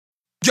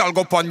Y'all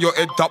go on your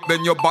head top,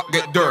 then your back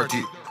get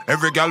dirty.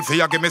 Every girl for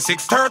you give me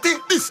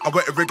 630. This is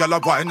where every girl a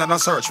wine and a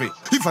search me.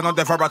 If I not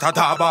Deva Bratt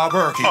Daba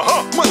Berkey,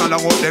 man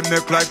along out them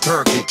neck like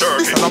turkey.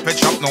 This is a pet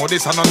shop, no,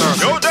 this is a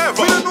nursery. Yo,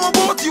 Deva. We don't know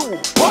about you.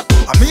 What?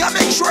 I mean, I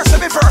make sure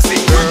say me first.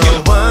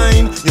 Girl,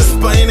 wine, you're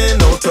spining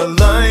out of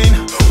line.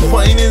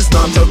 Wine is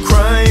not a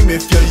crime.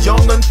 If you're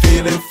young and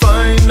feeling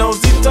fine,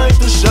 now's the time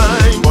to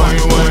shine.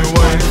 Wine, wine,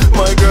 wine.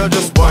 My girl,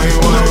 just wine,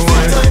 wine,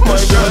 wine.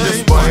 My girl,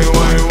 just wine,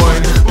 wine,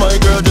 wine. My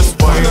girl, just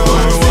wine,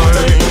 wine, wine.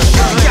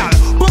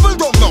 Bubble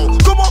down now,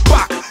 come up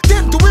back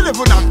 10 to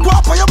 11 and go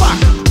up on your back.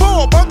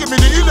 Bow up and give me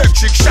the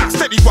electric shock.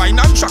 Steady wine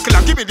and chuckle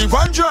and give me the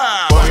one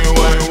drop. Wine,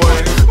 wine,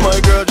 wine. My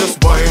girl, just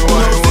wine,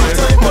 wine,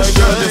 wine. My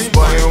girl, just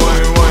wine,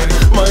 wine, wine.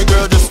 My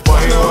girl, just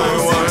wine,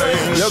 wine,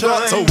 wine. You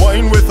got to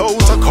wine without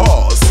a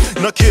cause.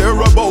 No care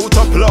about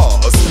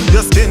applause.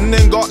 Your skin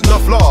ain't got no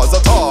flaws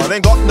at all.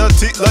 Ain't got no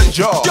teeth like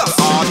jaws. Just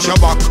arch your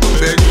back,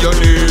 bend your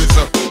knees.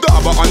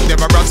 Daba and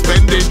Deva Bratt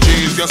spending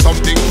G's. You're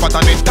something fat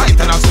and it tight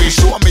and as we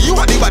show me you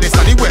are the baddest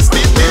of the West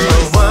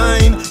Indies.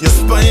 Wine, you're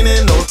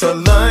spining out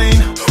of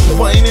line.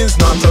 Wine is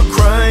not a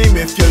crime.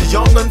 If you're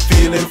young and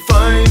feeling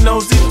fine,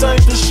 now's the time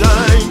to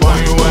shine.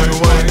 Wine, wine,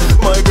 wine.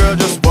 My girl,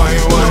 just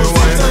wine, wine,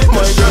 wine.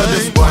 My girl,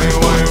 just wine,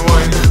 wine,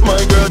 wine. My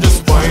girl,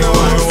 just wine,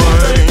 wine,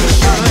 wine.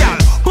 Girl,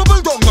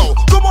 bubble down now,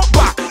 come up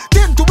back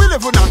 10 to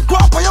 11 and go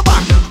up on your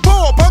back.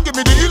 Bow up and give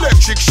me the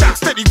electric shock.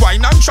 Steady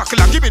wine and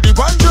chuckle and give me the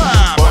one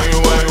drop. Wine,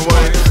 wine,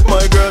 wine.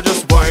 My girl,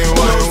 just wine,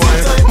 wine,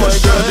 wine. My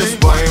girl, just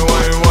wine,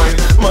 wine, wine.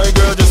 My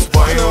girl, just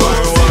wine,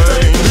 wine,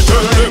 wine. We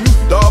tell them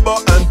Daba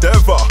and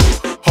Deva,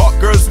 hot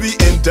girls we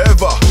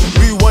endeavor.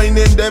 We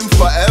whining them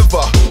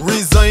forever.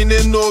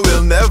 Resigning, no,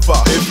 we'll never.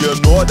 If you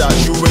know that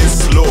you ain't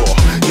slow,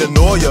 you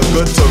know you're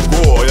good to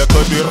go. You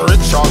could be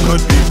rich or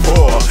could be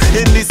poor,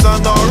 in the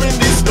sun or in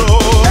the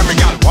snow. Every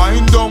girl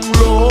wind down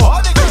low.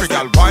 Every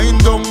girl wind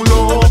down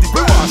low.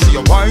 We want see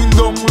you wind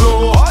down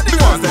low. We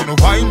want you to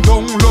wind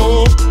down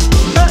low.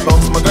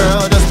 Bounce my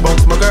girl, just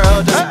bounce my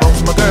girl, just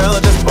bounce my girl,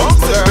 just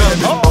bounce my girl,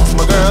 just bounce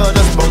my girl,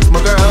 just bounce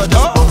my girl,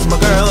 just bounce my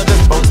girl,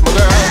 just bounce my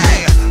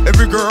girl.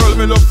 Every girl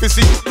me love to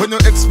see when you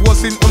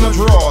exposing on the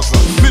drawers.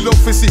 Me love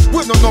to see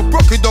when you no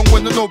broke it down,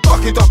 when you no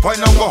back it up, wine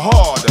and go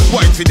hard.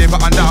 Wine for Deva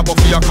and Daba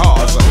for your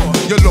cause.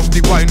 You love the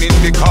wine in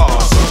the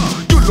cars.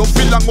 You love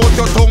to long out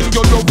your tongue.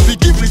 You love to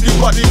give me the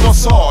body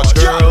massage.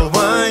 Girl,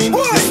 wine,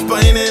 you're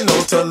spining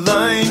out of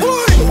line.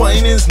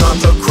 Wine is not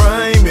a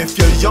crime. If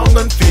you're young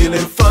and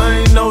feeling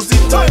fine, now's the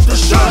time to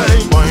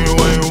shine. Wine,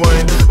 wine,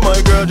 wine. My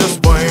girl,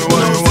 just wine,